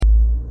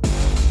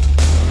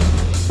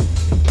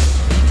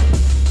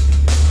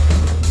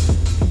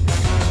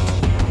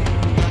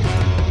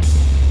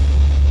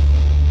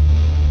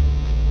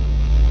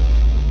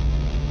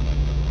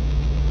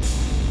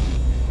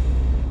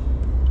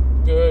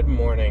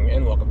morning,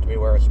 and welcome to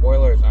Beware of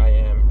Spoilers. I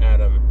am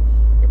Adam.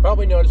 You're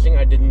probably noticing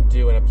I didn't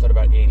do an episode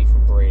about 80 for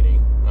Brady,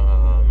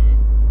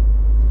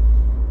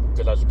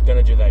 because I was going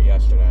to do that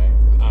yesterday.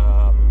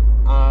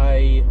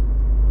 I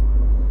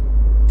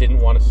didn't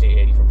want to see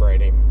 80 for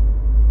Brady.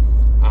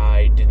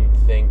 I didn't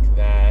think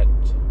that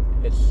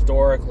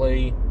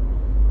historically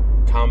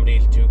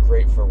comedies do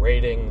great for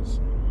ratings,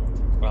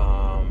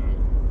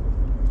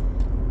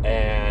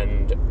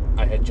 and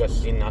I had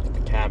just seen Knock at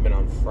the Cabin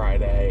on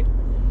Friday,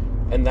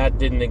 and that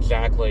didn't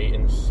exactly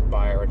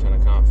inspire a ton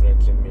of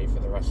confidence in me for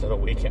the rest of the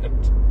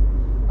weekend.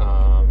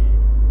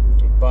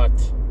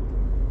 But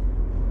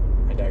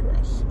I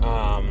digress.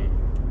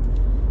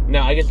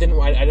 No, I just didn't.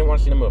 I didn't want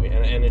to see the movie,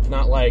 and it's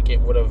not like it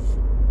would have.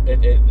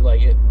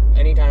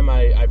 Anytime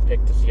I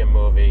pick to see a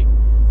movie,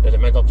 there's a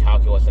mental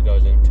calculus that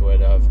goes into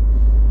it of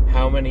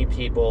how many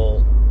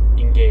people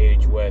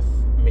engage with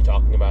me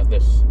talking about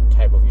this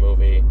type of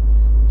movie,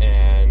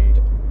 and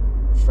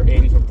for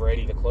 80 for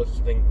Brady, the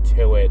closest thing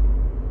to it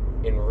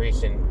in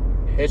recent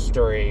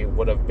history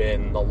would have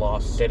been The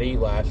Lost City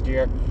last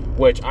year,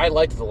 which I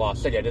liked. The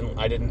Lost City. I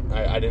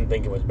didn't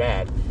think it was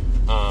bad,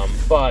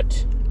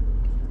 but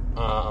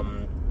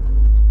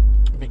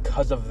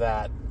because of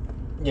that,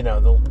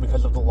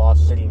 because of The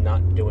Lost City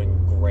not doing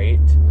great,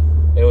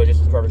 it was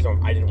just a perfect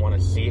storm. I didn't want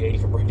to see 80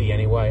 for Brady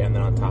anyway, and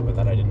then on top of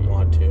that, I didn't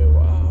want to.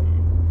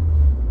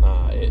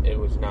 It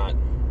was not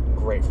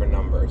great for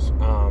numbers.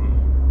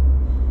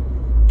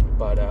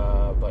 But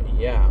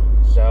yeah.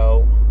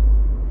 So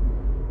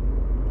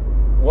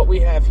what we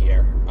have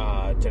here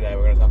today,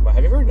 we're going to talk about.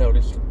 Have you ever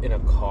noticed in a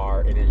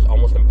car it is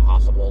almost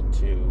impossible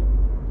to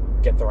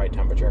get the right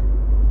temperature?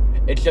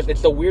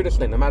 It's the weirdest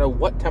thing. No matter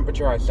what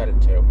temperature I set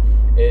it to,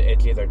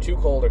 it's either too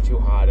cold or too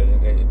hot,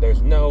 and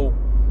there's no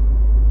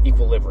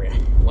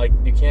equilibrium. Like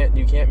you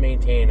can't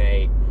maintain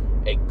a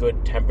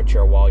good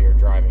temperature while you're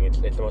driving. It's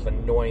the most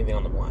annoying thing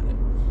on the planet.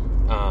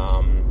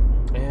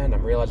 And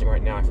I'm realizing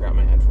right now I forgot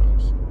my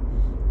headphones.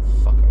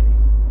 Fuck me.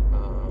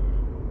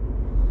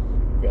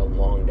 It'll be a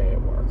long day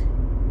at work.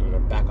 I'm gonna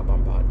back up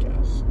on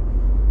podcasts.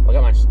 I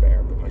got my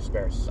spare, but my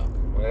spares suck.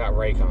 I got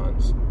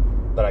Raycons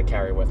that I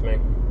carry with me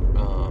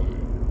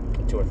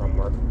to and from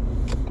work,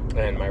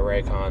 and my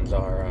Raycons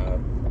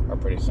are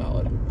pretty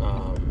solid.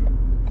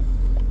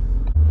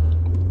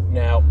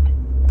 Now,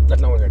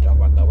 that's not what we're here to talk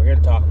about, though. We're here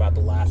to talk about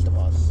The Last of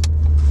Us,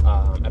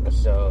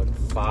 episode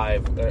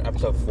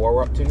 4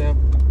 we're up to now?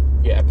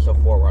 Yeah,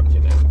 episode 4 we're up to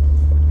now.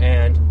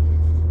 And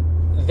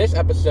this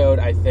episode,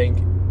 I think,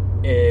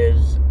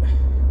 is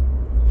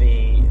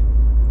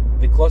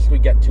the closest we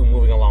get to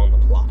moving along the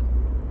plot,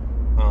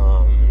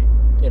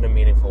 in a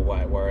meaningful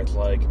way, where it's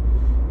like,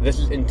 this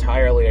is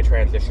entirely a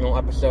transitional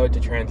episode to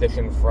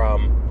transition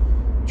from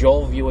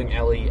Joel viewing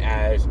Ellie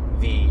as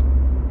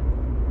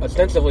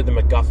ostensibly the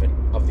MacGuffin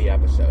of the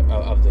episode,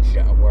 of the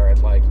show, where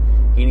it's like,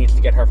 he needs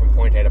to get her from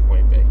point A to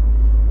point B.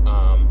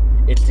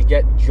 It's to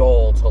get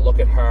Joel to look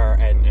at her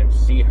and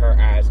see her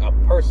as a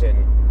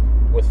person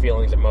with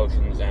feelings,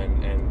 emotions,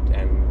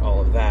 and all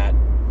of that.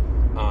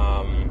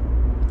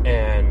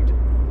 And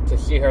to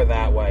see her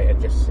that way, and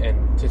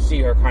to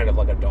see her kind of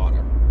like a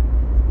daughter.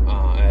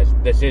 As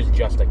this is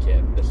just a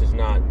kid. This is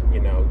not,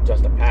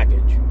 just a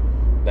package.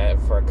 That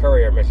for a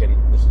courier mission,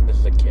 this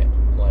is a kid.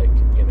 Like,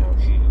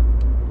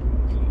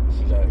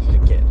 she's a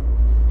kid.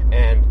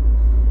 And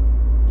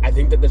I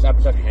think that this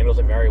episode handles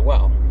it very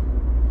well.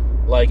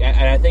 Like,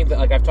 and I think that,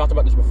 like, I've talked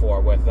about this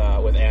before with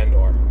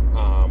Andor,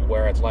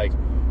 where it's like,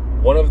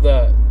 one of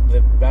the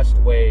best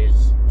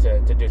ways to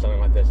do something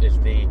like this is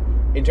the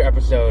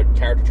inter-episode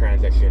character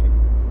transition,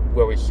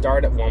 where we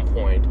start at one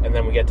point, and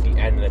then we get to the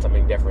end, and it's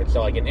something different.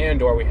 So, like, in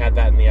Andor, we had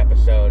that in the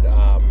episode,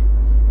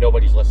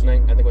 Nobody's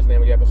Listening, I think was the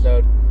name of the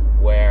episode,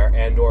 where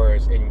Andor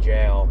is in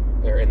jail,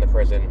 or in the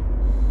prison,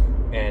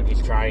 and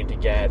he's trying to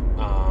get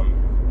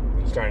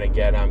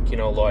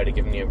Kino Loy to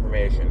give him the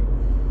information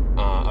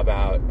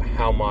about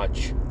how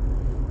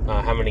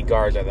many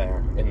guards are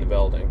there in the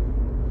building.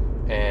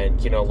 And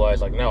Kino Loy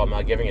is like, no, I'm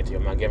not giving it to you,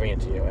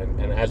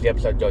 And as the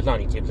episode goes on,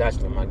 he keeps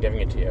asking him, I'm not giving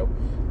it to you.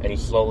 And he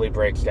slowly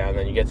breaks down, and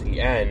then you get to the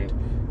end,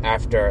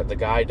 after the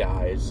guy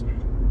dies,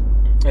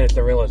 and it's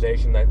the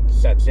realization that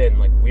sets in,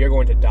 like, we are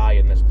going to die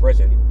in this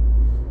prison.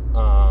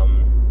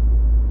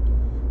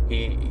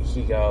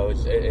 He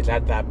goes, it's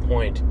at that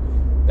point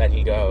that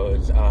he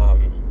goes,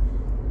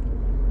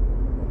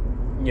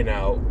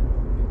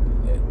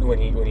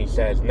 when he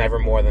says never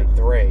more than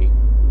 3,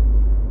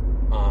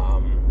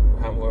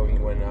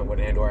 when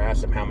Andor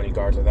asks him how many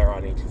guards are there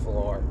on each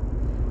floor,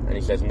 and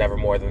he says never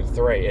more than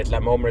 3. It's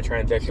that moment of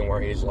transition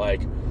where he's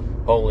like,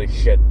 holy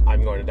shit,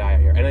 I'm going to die out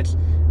here. And it's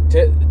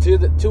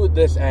to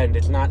this end,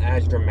 it's not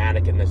as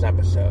dramatic in this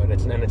episode.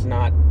 It's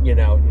not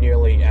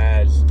nearly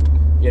as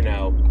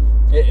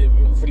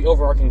for the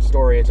overarching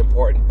story, it's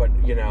important, but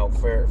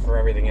for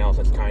everything else,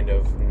 it's kind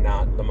of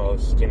not the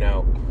most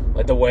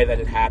like the way that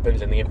it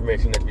happens and the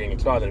information that's being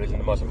exposited isn't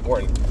the most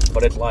important.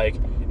 But it's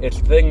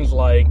things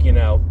like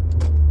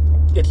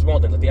it's small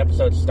things, like the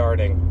episode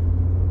starting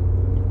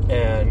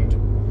and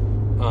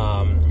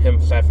him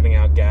siphoning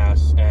out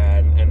gas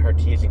and her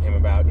teasing him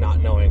about not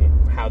knowing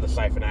how the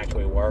siphon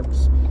actually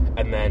works,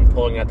 and then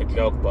pulling out the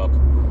joke book,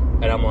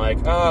 and I'm like,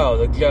 oh,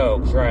 the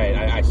jokes, right.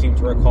 I seem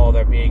to recall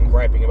there being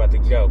griping about the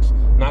jokes.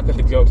 Not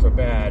because the jokes were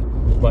bad,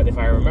 but if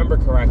I remember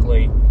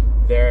correctly,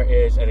 there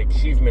is an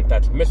achievement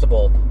that's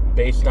missable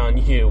based on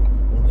you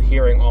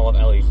hearing all of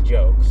Ellie's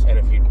jokes, and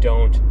if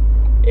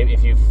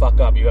you fuck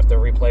up, you have to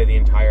replay the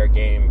entire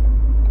game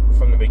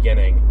from the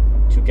beginning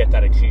to get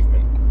that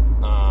achievement.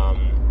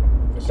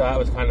 So that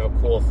was kind of a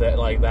cool thing.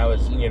 Like, that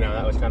was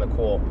kind of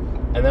cool.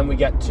 And then we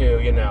get to,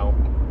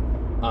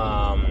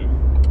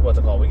 what's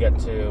it called? We get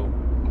to,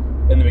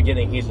 in the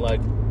beginning, he's like,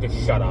 just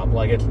shut up.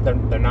 Like,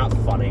 they're not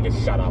funny.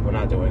 Just shut up. We're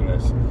not doing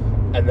this.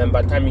 And then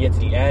by the time you get to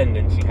the end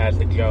and she has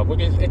the joke,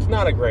 which is, it's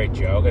not a great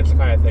joke. It's the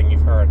kind of thing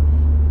you've heard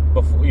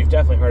before. You've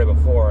definitely heard it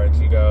before. And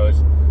she goes,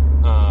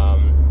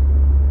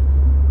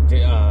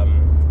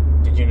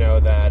 did you know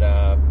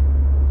that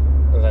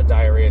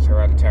diarrhea is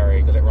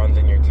hereditary because it runs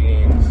in your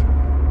genes?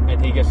 And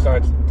he just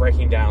starts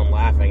breaking down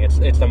laughing.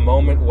 It's a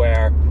moment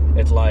where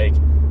it's like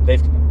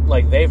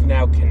they've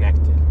now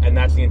connected, and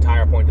that's the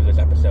entire point of this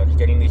episode, is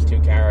getting these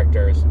two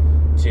characters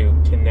to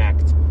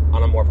connect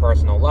on a more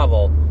personal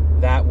level.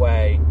 That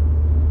way,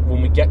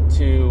 when we get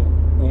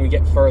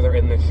further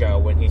in the show,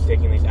 when he's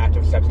taking these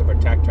active steps to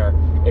protect her,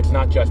 it's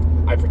not just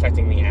I'm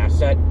protecting the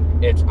asset,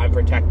 it's I'm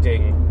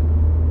protecting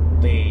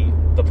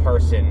the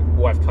person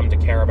who I've come to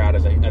care about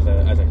as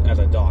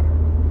a daughter.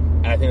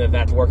 And I think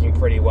that's working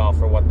pretty well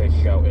for what this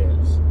show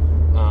is.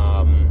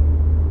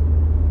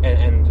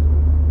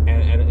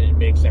 And it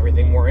makes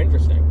everything more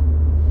interesting.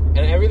 And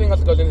everything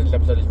else that goes into this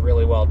episode is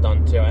really well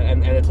done too.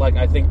 And it's like,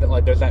 I think that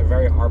like there's that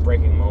very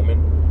heartbreaking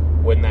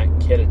moment when that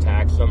kid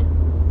attacks them,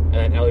 and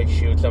then Ellie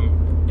shoots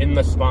him in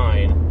the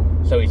spine,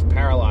 so he's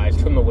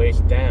paralyzed from the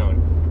waist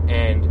down.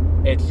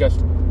 And it's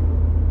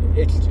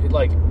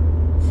like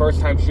first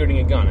time shooting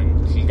a gun,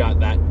 and she got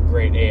that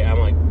great aim. I'm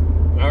like,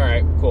 all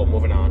right, cool,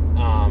 moving on.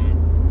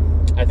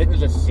 I think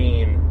there's a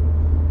scene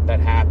that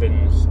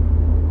happens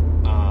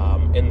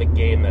in the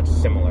game that's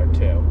similar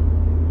too.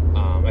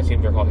 I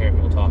seem to recall hearing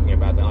people talking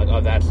about that, like,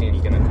 oh, that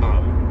scene's gonna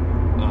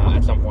come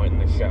at some point in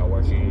the show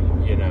where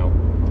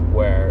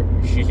where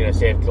she's gonna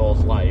save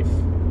Joel's life,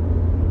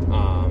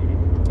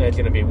 and it's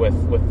gonna be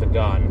with the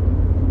gun.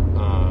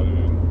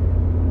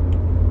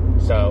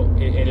 So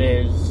it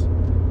is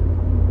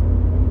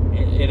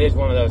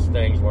one of those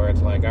things where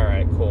it's like, all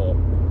right, cool,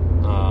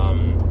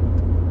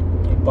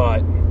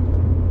 but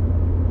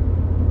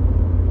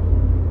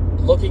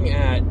looking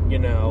at,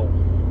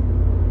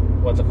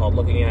 what's it called?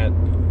 Looking at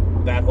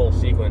that whole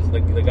sequence,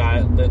 the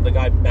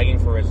guy begging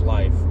for his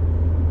life,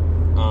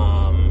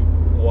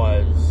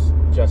 was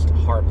just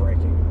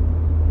heartbreaking,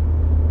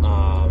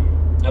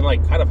 and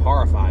like kind of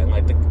horrifying.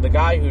 Like the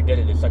guy who did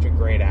it is such a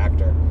great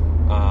actor,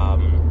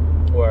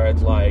 where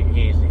it's like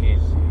he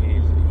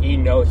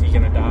knows he's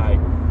gonna die,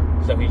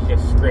 so he's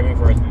just screaming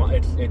for his mom.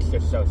 It's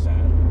just so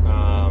sad.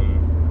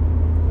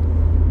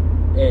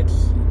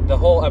 It's the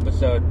whole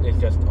episode is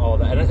just all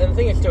that, and the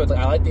thing is too, it's like,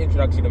 I like the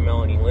introduction to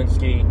Melanie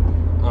Linsky,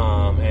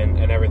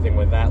 and everything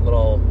with that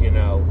little,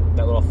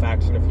 that little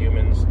faction of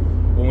humans.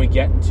 When we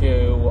get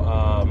to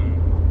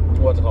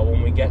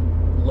when we get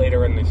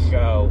later in the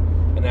show,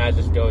 and as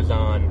this goes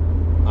on,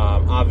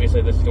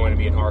 obviously this is going to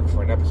be an arc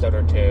for an episode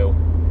or two,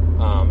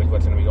 is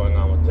what's going to be going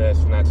on with this,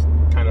 and that's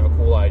kind of a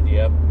cool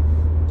idea.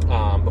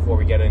 Before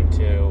we get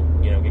into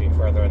getting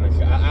further in the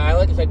show, I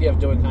like this idea of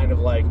doing kind of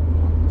like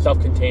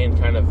self-contained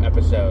kind of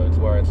episodes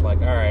where it's like,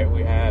 all right,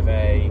 we have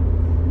a,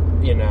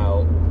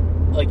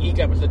 like each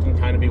episode can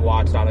kind of be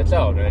watched on its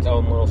own, and its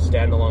own little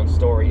standalone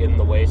story in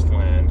the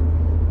wasteland,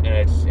 and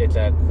it's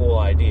a cool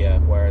idea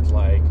where it's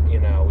like,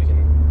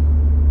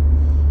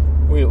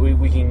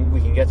 we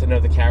can get to know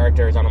the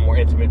characters on a more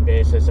intimate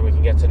basis, and we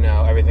can get to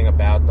know everything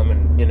about them,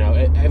 and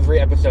every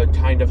episode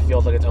kind of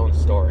feels like its own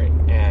story,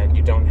 and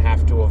you don't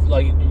have to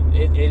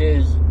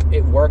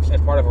it works as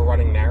part of a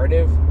running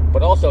narrative,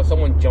 but also if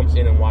someone jumps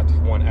in and watches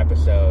one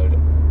episode,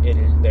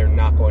 they're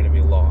not going to be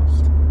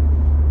lost.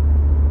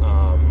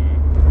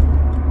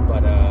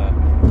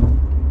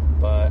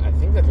 But I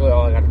think that's really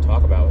all I got to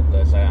talk about with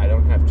this. I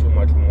don't have too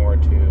much more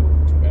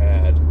to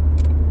add.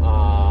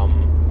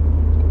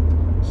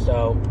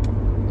 So,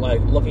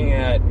 like, looking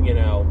at,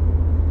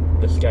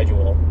 the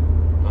schedule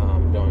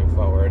going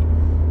forward,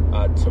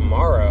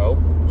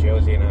 tomorrow,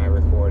 Josie and I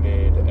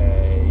recorded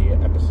a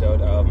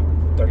episode of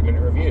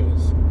 30-minute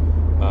reviews.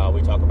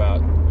 We talk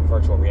about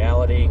virtual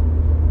reality,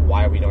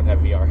 why we don't have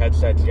VR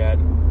headsets yet,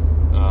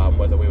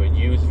 whether we would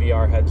use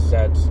VR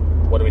headsets,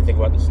 what do we think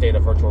about the state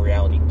of virtual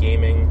reality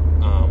gaming,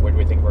 where do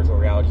we think virtual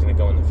reality is going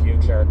to go in the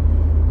future,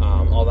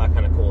 all that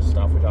kind of cool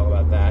stuff. We talk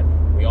about that.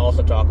 We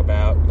also talk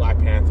about Black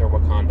Panther: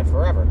 Wakanda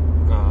Forever,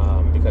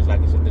 because that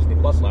was at Disney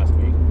Plus last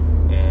week,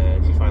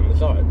 and she finally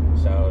saw it,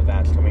 so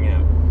that's coming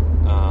out.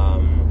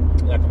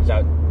 That comes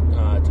out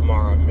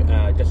tomorrow,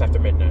 just after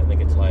midnight. I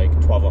think it's like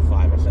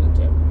 12:05 I set it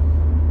to.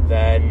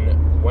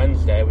 Then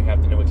Wednesday, we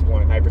have the new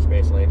Exploring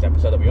Hyperspace Lanes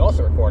episode that we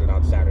also recorded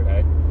on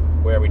Saturday,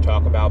 where we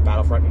talk about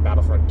Battlefront and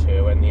Battlefront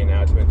 2 and the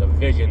announcement of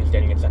Visions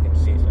getting its second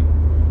season,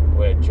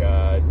 which,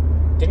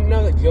 didn't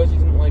know that Josie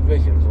didn't like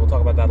Visions. We'll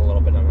talk about that a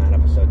little bit on that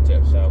episode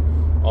too. So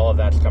all of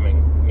that's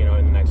coming, in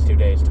the next 2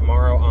 days.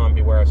 Tomorrow on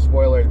Beware of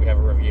Spoilers, we have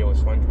a review of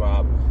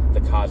SpongeBob The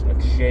Cosmic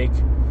Shake,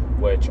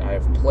 which I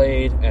have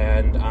played,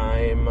 and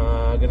I'm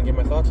going to give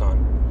my thoughts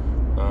on.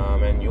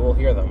 And you will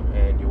hear them,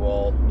 and you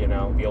will, be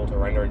able to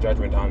render a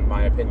judgment on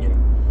my opinion.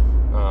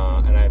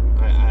 And I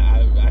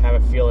have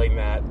a feeling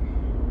that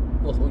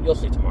you'll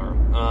see tomorrow.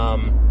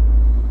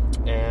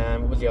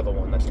 And what was the other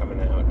one that's coming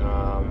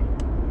out?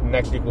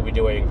 Next week we'll be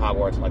doing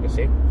Hogwarts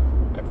Legacy.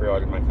 I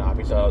pre-ordered my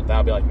copy, so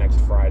that'll be like next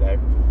Friday.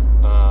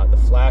 The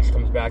Flash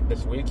comes back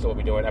this week, so we'll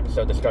be doing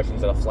episode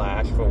discussions of The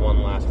Flash for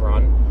one last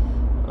run.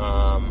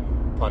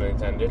 Pun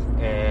intended.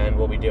 And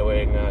we'll be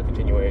doing a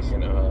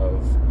continuation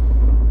of...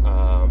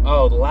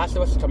 The Last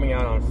of Us is coming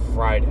out on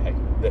Friday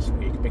this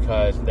week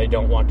because they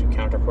don't want to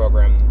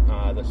counter-program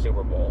the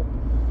Super Bowl.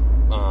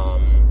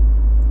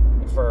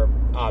 For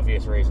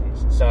obvious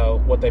reasons.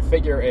 So what they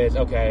figure is,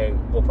 okay,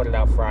 we'll put it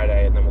out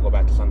Friday and then we'll go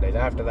back to Sundays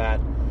after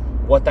that.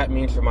 What that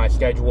means for my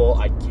schedule,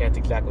 I can't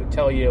exactly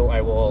tell you.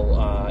 I will,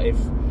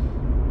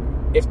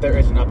 if there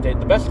is an update,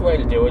 the best way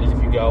to do it is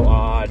if you go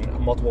on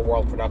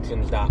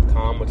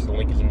multipleworldproductions.com, which the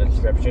link is in the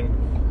description.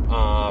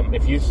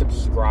 If you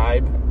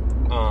subscribe,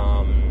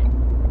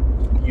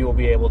 you will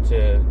be able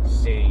to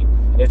see.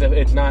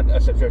 It's not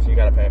a subscription you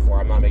gotta pay for.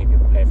 I'm not making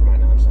people pay for my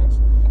nonsense.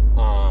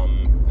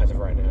 As of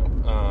right now.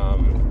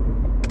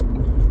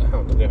 I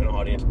don't think we have an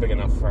audience big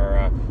enough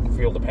for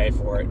you to pay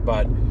for it,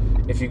 but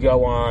if you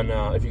go on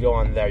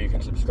there, you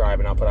can subscribe,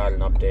 and I'll put out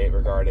an update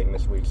regarding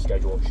this week's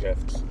scheduled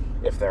shifts,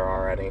 if there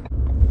are any.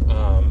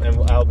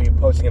 And I'll be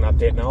posting an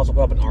update, and I'll also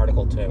put up an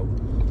article too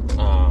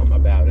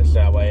about it. So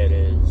that way it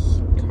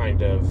is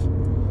kind of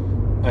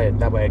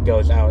that way it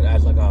goes out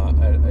as like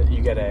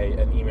you get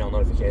an email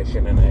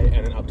notification and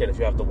an update if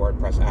you have the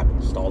WordPress app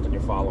installed and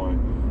you're following.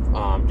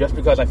 Just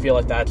because I feel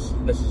like this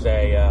is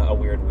a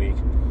weird week.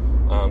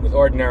 Because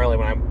ordinarily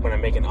when I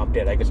make an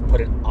update, I just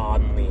put it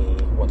on the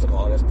I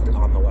just put it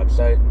on the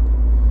website,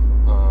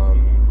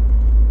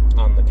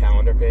 on the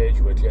calendar page,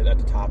 which at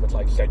the top it's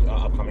like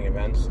upcoming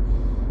events.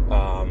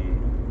 Yeah,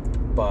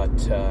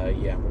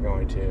 we're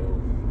going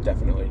to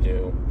definitely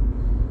do.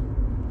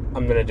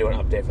 I'm going to do an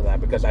update for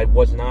that because I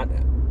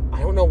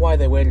don't know why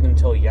they waited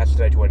until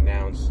yesterday to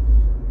announce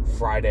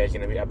Friday is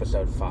going to be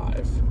episode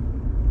 5.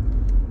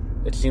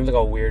 It seems like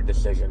a weird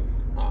decision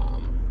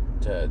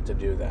to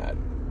do that.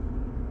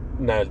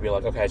 Now to be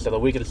like, okay, so the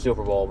week of the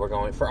Super Bowl, we're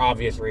going, for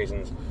obvious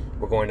reasons,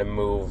 we're going to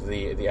move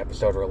the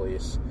episode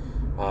release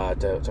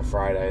to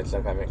Friday instead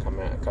of having it come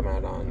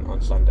out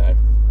on Sunday.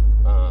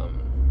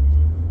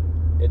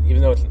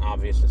 Even though it's an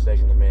obvious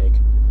decision to make,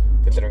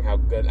 considering how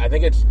good I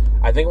think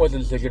it was a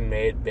decision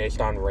made based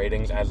on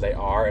ratings as they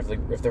are.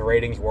 If the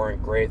ratings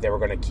weren't great, they were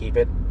going to keep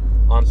it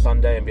on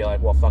Sunday and be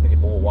like, well, fuck it,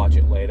 people will watch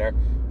it later.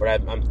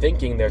 But I'm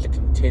thinking there's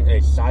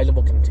a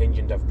sizable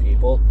contingent of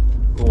people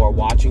who are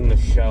watching the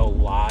show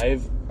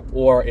live,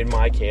 or in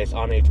my case,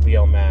 on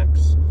HBO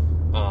Max,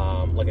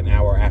 like an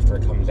hour after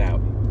it comes out.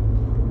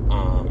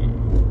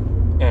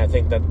 And I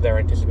think that they're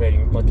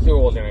anticipating, like, the Super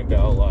Bowl's going to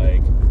go,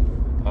 like,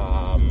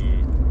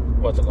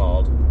 what's it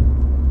called?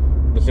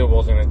 The Super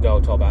Bowl's going to go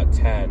till about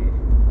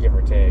 10, give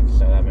or take,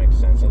 so that makes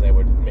sense, so they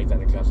would make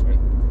that adjustment.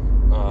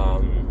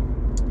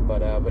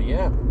 But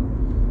yeah,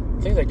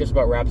 I think that just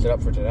about wraps it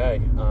up for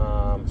today.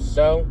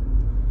 So,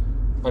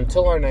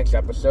 until our next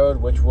episode,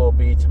 which will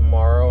be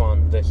tomorrow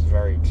on this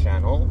very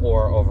channel,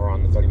 or over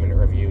on the 30-Minute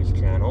Reviews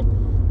channel,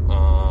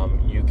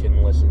 you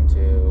can listen to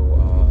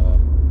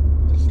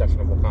the discussion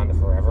of Wakanda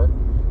Forever,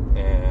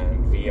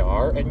 and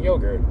VR, and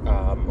Yogurt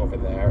over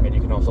there, and you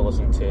can also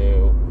listen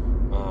to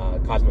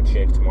Cosmic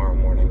Shake tomorrow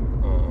morning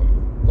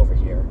over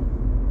here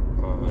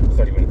on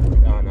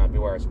 30-Minute on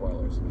Beware of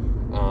Spoilers.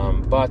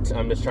 But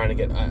I'm just trying to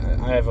get.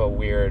 I have a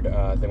weird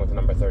thing with the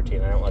number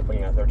 13. I don't like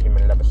putting out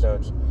 13-minute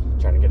episodes. I'm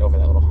trying to get over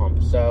that little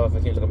hump. So if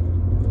it seems like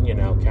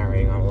I'm,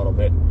 carrying on a little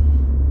bit,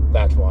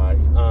 that's why.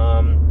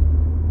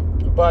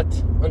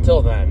 But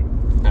until then,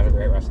 have a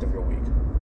great rest of your week.